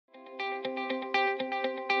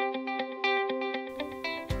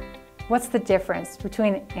What's the difference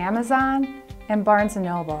between Amazon and Barnes &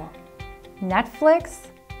 Noble, Netflix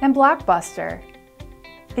and Blockbuster?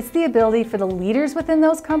 It's the ability for the leaders within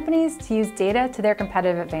those companies to use data to their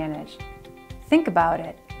competitive advantage. Think about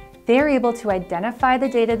it. They're able to identify the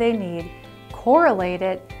data they need, correlate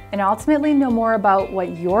it, and ultimately know more about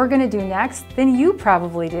what you're going to do next than you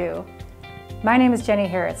probably do. My name is Jenny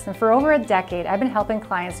Herritz, and for over a decade, I've been helping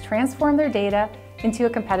clients transform their data into a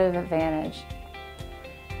competitive advantage.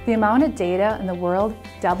 The amount of data in the world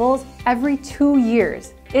doubles every 2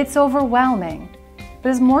 years. It's overwhelming. But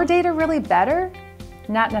is more data really better?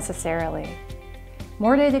 Not necessarily.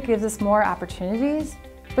 More data gives us more opportunities,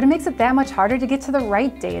 but it makes it that much harder to get to the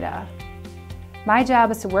right data. My job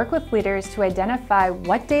is to work with leaders to identify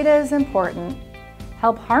what data is important,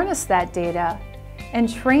 help harness that data,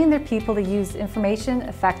 and train their people to use information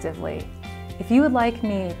effectively. If you would like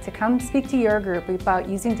me to come speak to your group about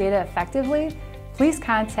using data effectively, please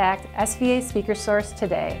contact SVA Speaker Source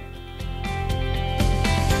today.